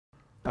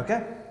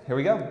Okay, here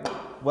we go.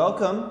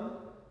 Welcome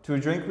to A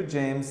Drink with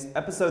James,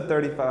 episode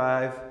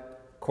 35,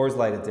 Coors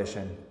Light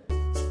edition.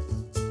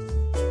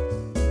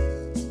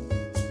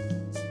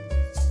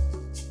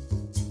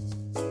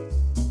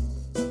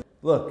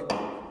 Look,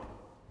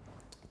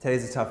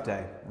 today's a tough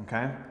day,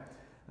 okay?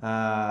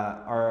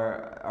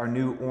 Our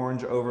new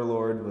orange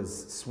overlord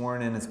was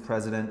sworn in as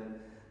president,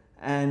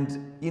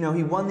 and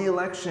he won the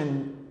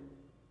election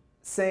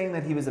saying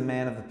that he was a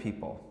man of the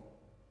people.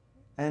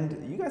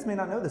 And you guys may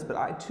not know this, but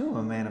I too am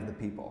a man of the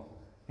people.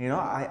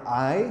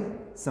 I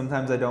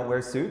sometimes I don't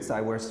wear suits,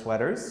 I wear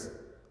sweaters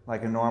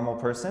like a normal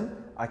person.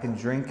 I can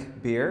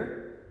drink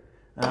beer.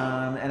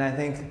 And I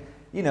think,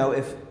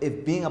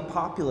 if being a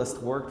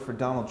populist worked for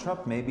Donald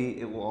Trump, maybe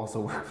it will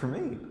also work for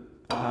me.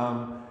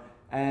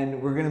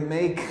 And we're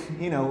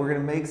gonna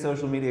make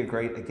social media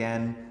great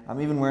again. I'm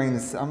even wearing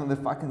this, I'm the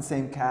fucking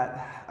same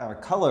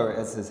color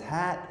as his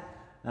hat.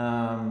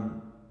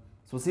 So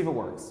we'll see if it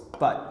works.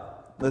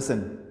 But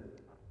listen,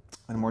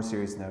 on a more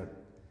serious note,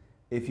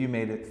 if you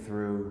made it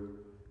through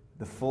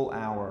the full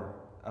hour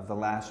of the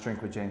last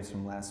Drink with James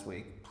from last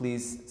week,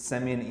 please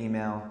send me an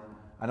email.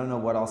 I don't know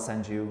what I'll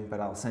send you,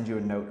 but I'll send you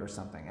a note or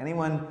something.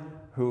 Anyone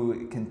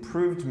who can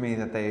prove to me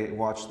that they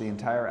watched the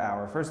entire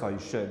hour, first of all, you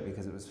should,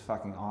 because it was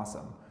fucking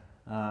awesome.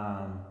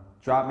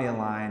 Drop me a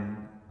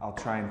line. I'll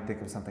try and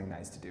think of something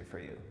nice to do for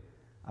you.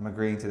 I'm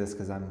agreeing to this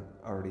because I'm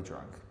already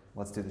drunk.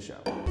 Let's do the show.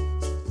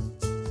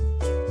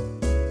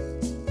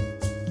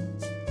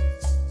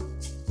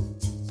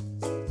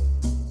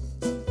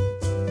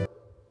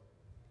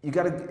 You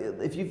gotta,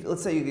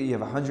 let's say you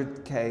have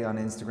 100K on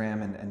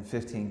Instagram and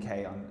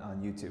 15K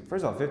on YouTube.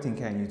 First of all,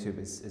 15K on YouTube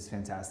is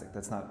fantastic.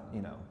 That's not,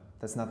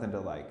 that's nothing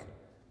to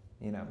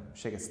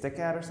shake a stick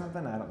at or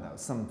something. I don't know,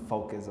 some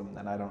folkism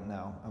that I don't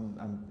know.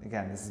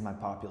 Again, this is my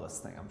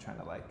populist thing. I'm trying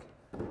to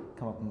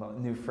come up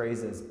with new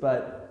phrases.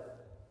 But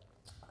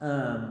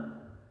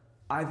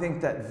I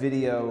think that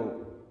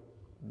video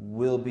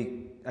will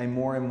be a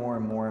more and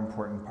more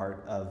important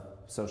part of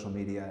social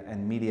media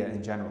and media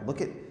in general.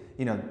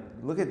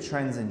 Look at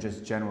trends in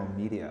just general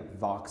media,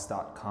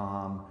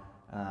 Vox.com,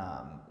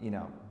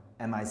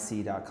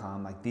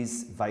 MIC.com,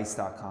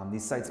 Vice.com.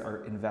 These sites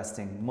are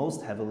investing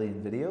most heavily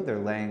in video. They're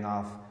laying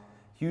off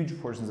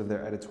huge portions of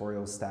their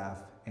editorial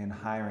staff and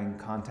hiring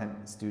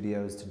content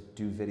studios to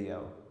do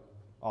video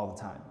all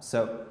the time.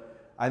 So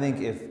I think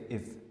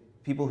if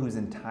people whose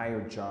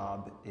entire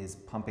job is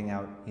pumping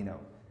out,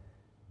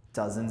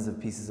 dozens of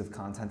pieces of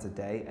content a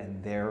day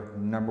and their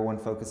number one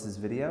focus is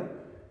video,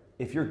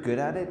 if you're good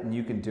at it and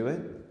you can do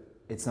it,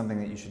 it's something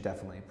that you should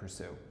definitely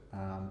pursue.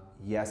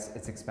 Yes,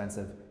 it's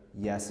expensive.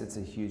 Yes, it's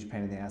a huge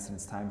pain in the ass and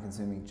it's time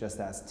consuming. Just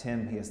ask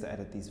Tim, he has to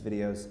edit these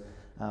videos.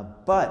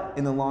 But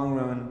in the long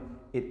run,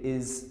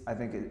 I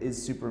think it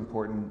is super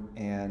important,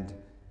 and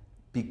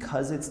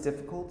because it's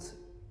difficult,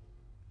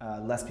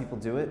 less people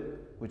do it,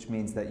 which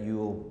means that you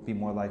will be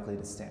more likely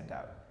to stand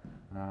out.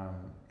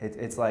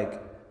 It's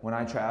like when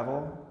I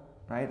travel,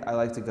 right? I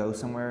like to go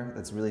somewhere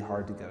that's really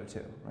hard to go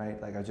to,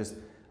 right?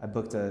 I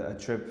booked a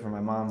trip for my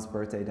mom's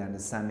birthday down to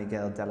San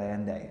Miguel de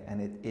Allende, and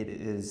it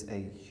is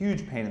a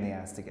huge pain in the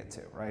ass to get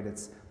to, right?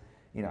 It's,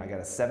 I got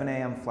a 7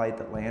 a.m. flight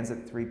that lands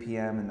at 3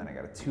 p.m., and then I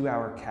got a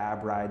 2-hour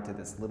cab ride to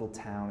this little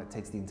town. It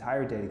takes the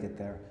entire day to get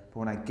there, but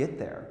when I get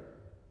there,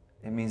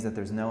 it means that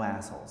there's no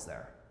assholes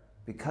there.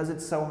 Because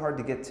it's so hard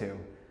to get to,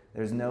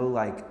 there's no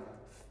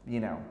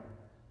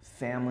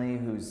family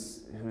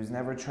who's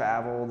never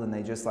traveled and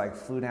they just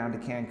flew down to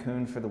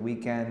Cancun for the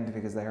weekend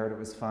because they heard it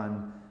was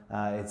fun.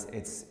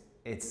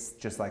 It's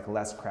just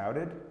less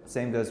crowded.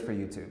 Same goes for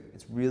YouTube.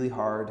 It's really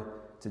hard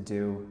to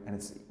do, and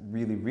it's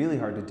really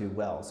hard to do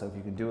well. So if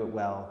you can do it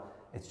well,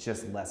 it's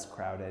just less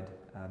crowded.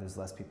 There's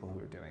less people who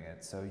are doing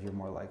it, so you're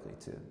more likely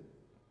to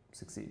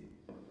succeed.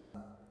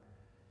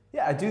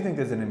 Yeah, I do think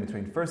there's an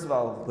in-between. First of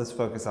all, let's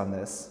focus on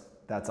this.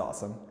 That's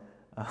awesome.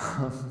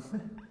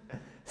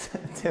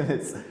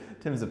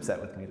 Tim's upset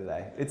with me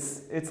today.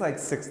 It's like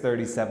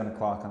 6:30, 7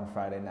 o'clock on a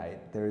Friday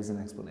night. There is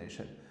an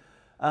explanation.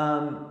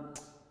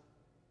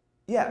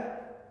 Yeah,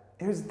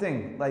 here's the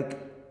thing,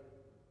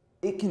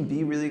 it can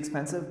be really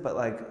expensive,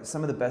 but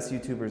some of the best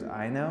YouTubers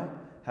I know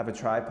have a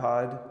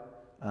tripod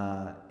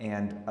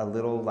and a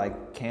little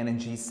Canon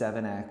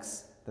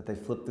G7X that they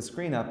flip the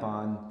screen up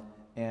on,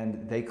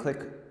 and they click,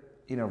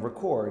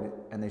 record,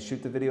 and they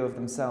shoot the video of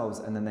themselves,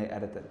 and then they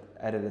edit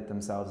it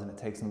themselves, and it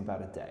takes them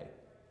about a day.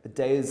 A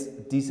day is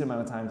a decent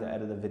amount of time to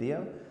edit a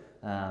video,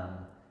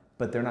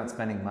 but they're not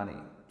spending money.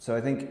 So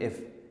I think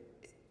if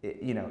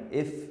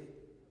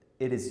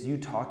it is you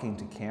talking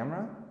to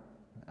camera,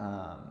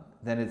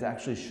 then it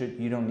actually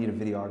you don't need a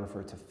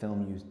videographer to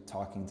film you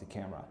talking to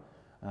camera.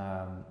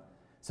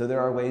 So there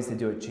are ways to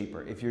do it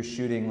cheaper. If you're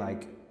shooting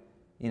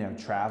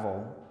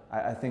travel,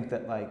 I think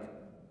that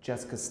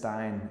Jessica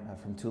Stein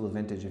from Tula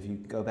Vintage, if you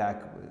go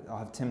back, I'll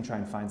have Tim try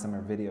and find some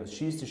of her videos.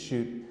 She used to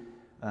shoot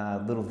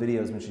little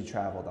videos when she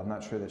traveled. I'm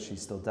not sure that she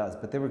still does,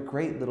 but they were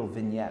great little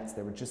vignettes.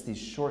 They were just these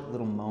short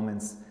little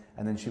moments,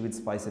 and then she would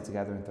splice it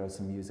together and throw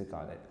some music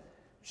on it.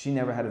 She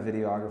never had a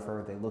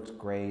videographer. They looked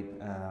great.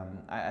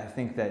 I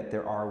think that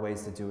there are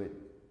ways to do it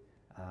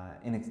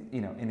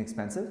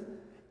inexpensive,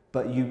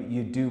 but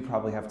you do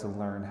probably have to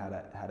learn how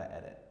to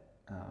edit,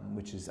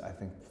 which is, I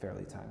think,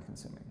 fairly time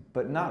consuming,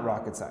 but not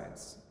rocket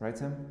science, right,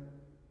 Tim?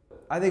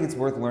 I think it's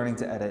worth learning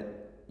to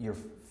edit your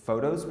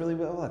photos really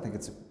well. I think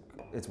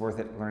it's worth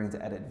it learning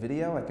to edit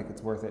video. I think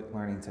it's worth it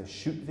learning to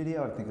shoot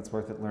video. I think it's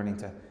worth it learning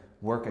to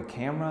work a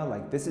camera.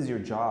 Like, this is your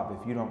job.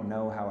 If you don't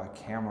know how a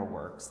camera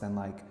works, then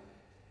like,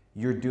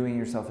 you're doing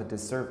yourself a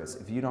disservice.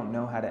 If you don't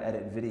know how to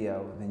edit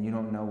video, then you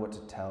don't know what to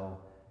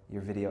tell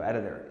your video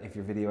editor. If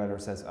your video editor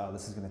says, oh,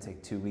 this is gonna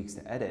take 2 weeks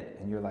to edit,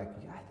 and you're like,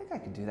 yeah, I think I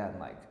can do that in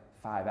like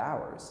 5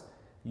 hours,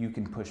 you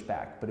can push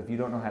back. But if you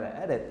don't know how to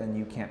edit, then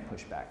you can't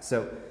push back.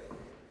 So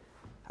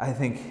I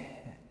think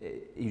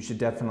you should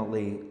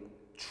definitely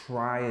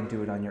try and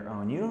do it on your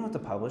own. You don't have to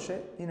publish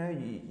it. You know,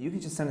 you can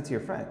just send it to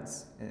your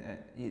friends.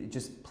 You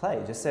just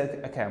play. Just say,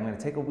 okay, I'm going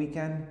to take a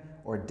weekend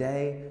or a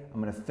day.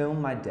 I'm going to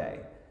film my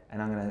day,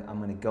 and I'm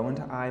going to go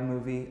into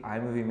iMovie.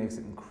 iMovie makes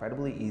it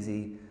incredibly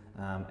easy,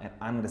 and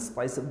I'm going to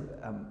splice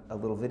a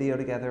little video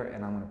together,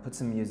 and I'm going to put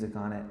some music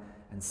on it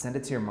and send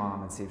it to your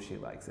mom and see if she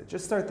likes it.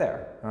 Just start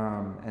there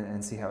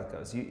and see how it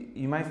goes.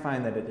 You might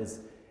find that it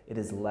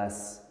is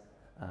less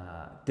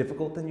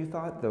difficult than you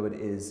thought, though it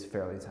is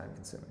fairly time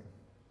consuming.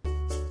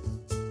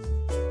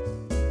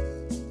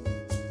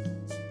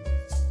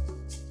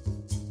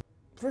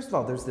 First of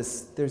all, there's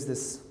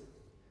this,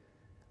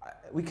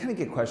 we kind of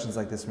get questions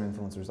like this from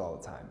influencers all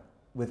the time.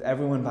 With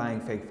everyone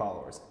buying fake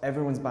followers,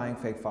 everyone's buying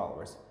fake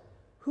followers.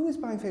 Who is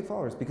buying fake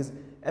followers? Because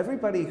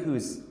everybody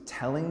who's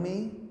telling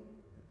me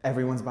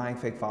everyone's buying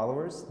fake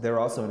followers, they're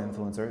also an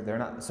influencer. They're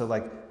not, so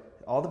like,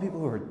 all the people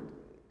who are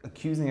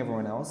accusing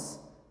everyone else,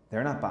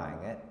 they're not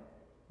buying it.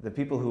 The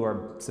people who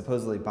are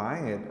supposedly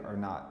buying it are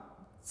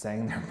not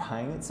saying they're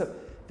buying it. So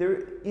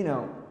there, you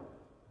know,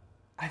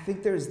 I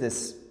think there's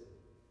this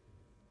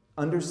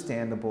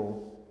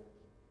understandable,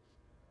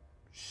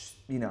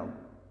 you know,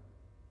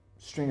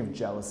 string of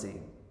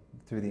jealousy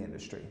through the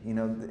industry. You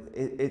know,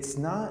 it's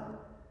not,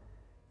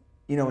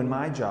 you know, in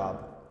my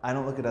job, I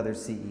don't look at other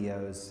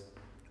CEOs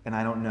and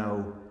I don't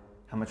know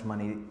how much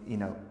money, you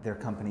know, their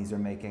companies are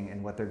making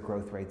and what their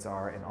growth rates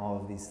are and all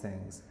of these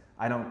things.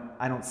 I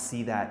don't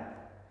see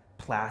that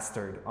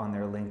plastered on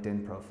their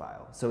LinkedIn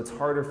profile. So it's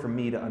harder for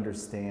me to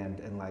understand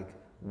and like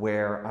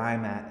where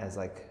I'm at as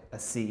like a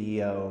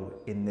CEO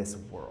in this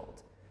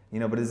world. You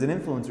know, but as an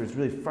influencer, it's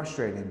really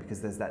frustrating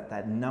because there's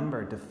that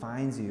number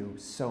defines you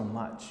so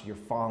much. Your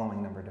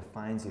following number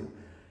defines you.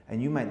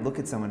 And you might look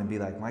at someone and be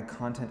like, my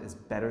content is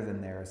better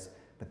than theirs,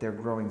 but they're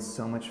growing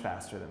so much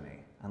faster than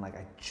me. And like,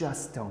 I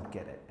just don't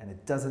get it. And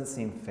it doesn't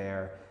seem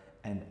fair.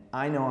 And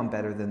I know I'm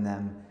better than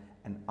them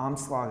and I'm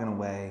slogging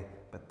away,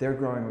 but they're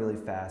growing really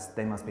fast.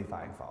 They must be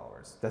buying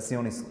followers. That's the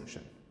only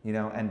solution, you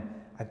know? And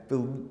I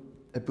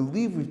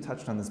believe we've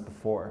touched on this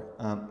before.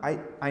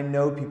 I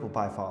know people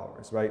buy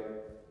followers, right?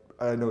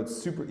 I know it's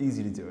super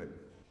easy to do it,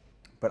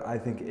 but I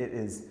think it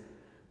is,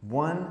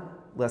 one,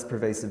 less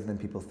pervasive than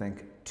people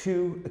think,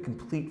 two, a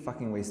complete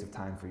fucking waste of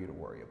time for you to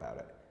worry about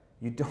it.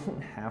 You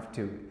don't have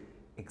to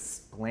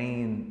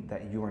explain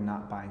that you are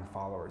not buying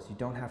followers. You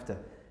don't have to,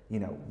 you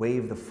know,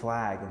 wave the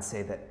flag and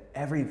say that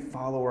every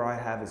follower I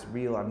have is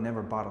real, I've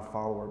never bought a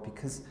follower,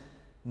 because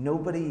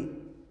nobody,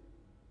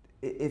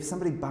 if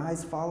somebody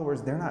buys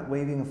followers, they're not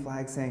waving a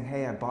flag saying,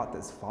 hey, I bought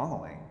this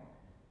following.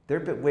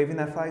 They're waving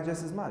that flag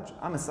just as much.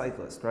 I'm a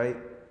cyclist, right?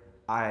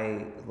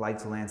 I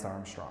liked Lance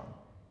Armstrong.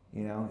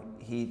 You know,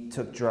 he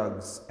took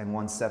drugs and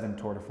won 7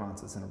 Tour de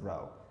France's in a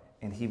row.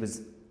 And he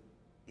was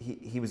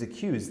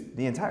accused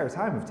the entire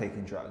time of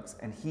taking drugs.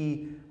 And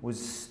he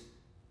was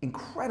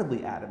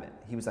incredibly adamant.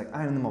 He was like,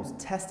 I am the most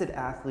tested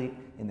athlete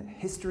in the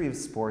history of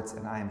sports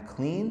and I am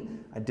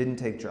clean. I didn't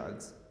take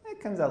drugs. It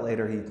comes out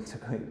later he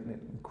took an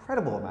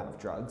incredible amount of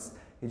drugs.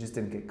 He just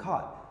didn't get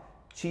caught.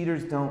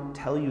 Cheaters don't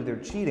tell you they're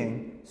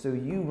cheating, so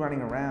you running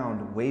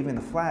around waving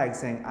the flag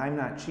saying, I'm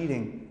not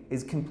cheating,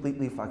 is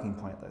completely fucking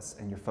pointless.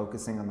 And you're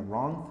focusing on the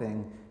wrong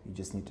thing. You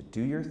just need to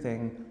do your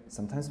thing.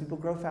 Sometimes people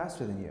grow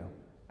faster than you.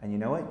 And you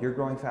know what? You're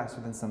growing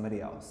faster than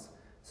somebody else.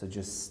 So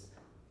just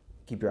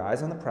keep your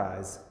eyes on the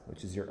prize,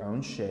 which is your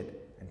own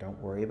shit, and don't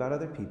worry about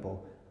other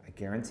people. I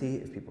guarantee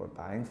if people are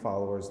buying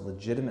followers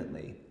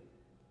legitimately,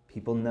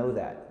 people know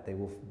that.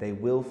 They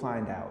will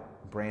find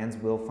out. Brands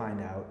will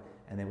find out,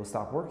 and they will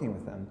stop working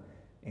with them.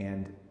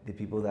 And the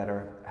people that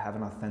have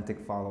an authentic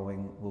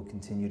following will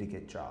continue to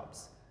get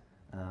jobs.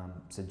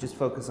 So just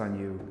focus on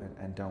you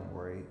and don't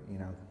worry, you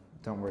know,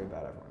 don't worry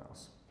about everyone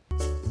else.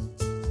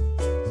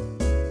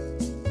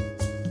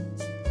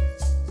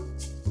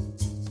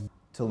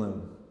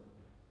 Tulum.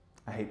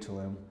 I hate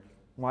Tulum.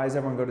 Why does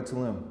everyone go to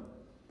Tulum?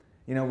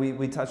 You know,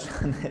 we touched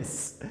on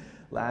this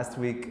last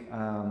week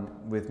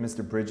with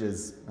Mr.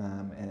 Bridges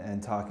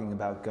and talking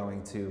about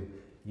going to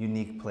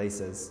unique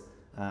places.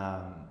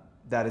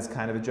 That is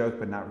kind of a joke,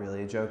 but not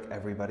really a joke.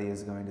 Everybody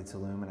is going to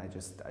Tulum, and I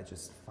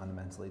just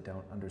fundamentally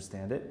don't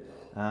understand it.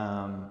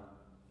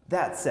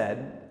 That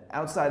said,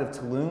 outside of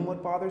Tulum,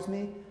 what bothers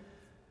me?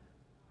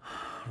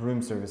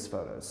 Room service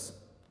photos.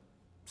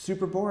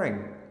 Super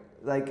boring.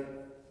 Like,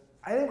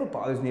 I think what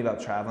bothers me about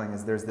traveling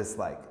is there's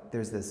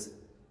this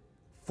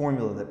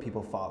formula that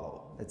people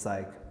follow. It's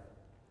like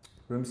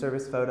room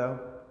service photo,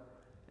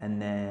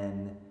 and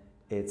then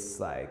it's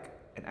like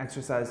an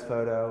exercise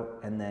photo,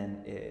 and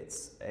then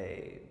it's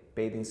a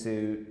bathing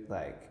suit,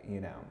 like,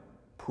 you know,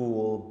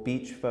 pool,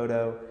 beach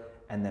photo,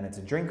 and then it's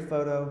a drink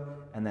photo,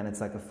 and then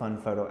it's like a fun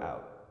photo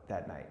out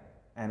that night.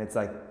 And it's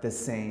like the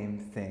same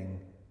thing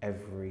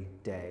every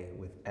day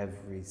with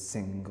every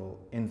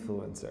single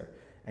influencer.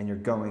 And you're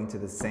going to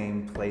the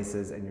same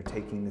places and you're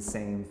taking the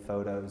same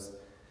photos.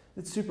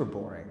 It's super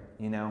boring,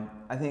 you know?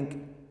 I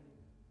think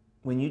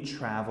when you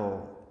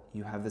travel,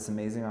 you have this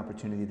amazing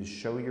opportunity to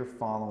show your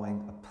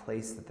following a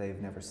place that they've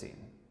never seen,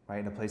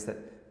 right? A place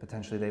that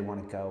potentially they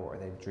want to go or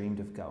they've dreamed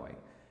of going.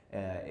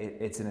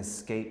 It's an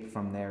escape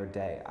from their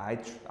day.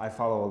 I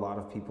follow a lot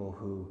of people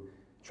who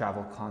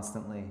travel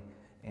constantly,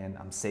 and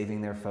I'm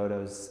saving their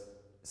photos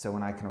so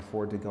when I can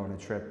afford to go on a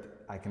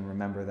trip, I can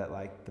remember that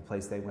like the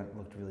place they went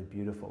looked really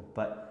beautiful.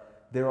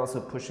 But they're also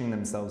pushing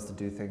themselves to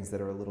do things that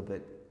are a little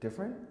bit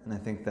different, and I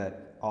think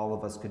that all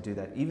of us could do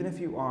that. Even if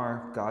you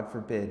are, God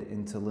forbid,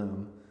 in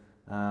Tulum,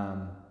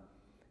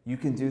 you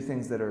can do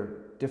things that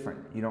are different.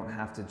 You don't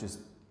have to just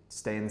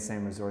stay in the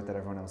same resort that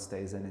everyone else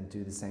stays in and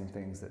do the same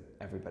things that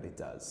everybody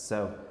does.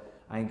 So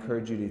I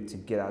encourage you to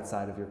get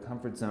outside of your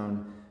comfort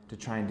zone, to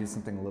try and do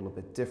something a little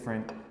bit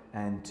different,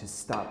 and to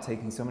stop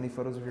taking so many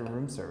photos of your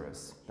room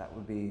service. That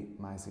would be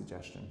my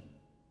suggestion.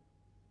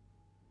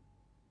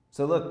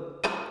 So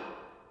look,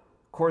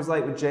 Coors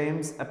Light with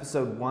James,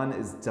 episode 1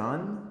 is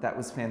done. That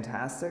was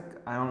fantastic.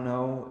 I don't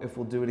know if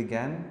we'll do it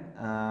again.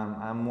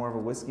 I'm more of a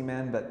whiskey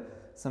man,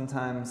 but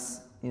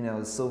sometimes, you know,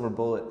 the silver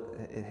bullet,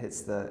 it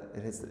hits the,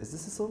 is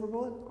this a silver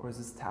bullet or is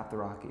this Tap the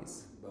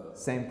Rockies?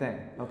 Same thing,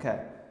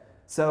 okay.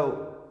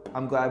 So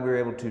I'm glad we were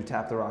able to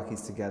tap the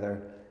Rockies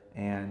together,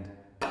 and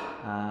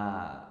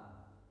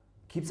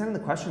keep sending the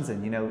questions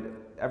in. You know,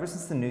 ever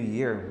since the new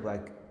year,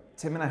 like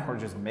Tim and I were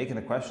just making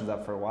the questions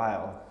up for a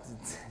while.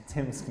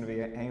 Tim's gonna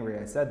be angry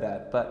I said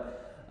that,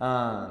 but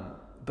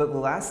the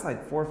last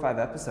like 4 or 5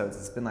 episodes,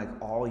 it's been like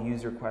all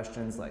user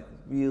questions, like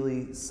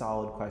really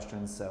solid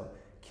questions. So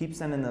keep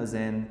sending those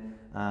in.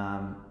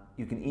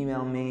 You can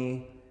email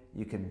me,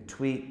 you can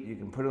tweet, you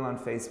can put it on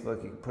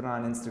Facebook, you can put it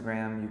on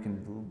Instagram,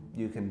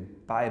 you can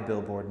buy a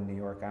billboard in New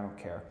York, I don't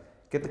care.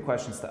 Get the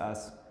questions to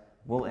us,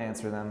 we'll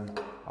answer them.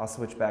 I'll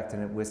switch back to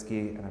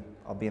whiskey, and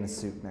I'll be in a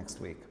suit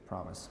next week,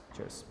 promise.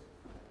 Cheers.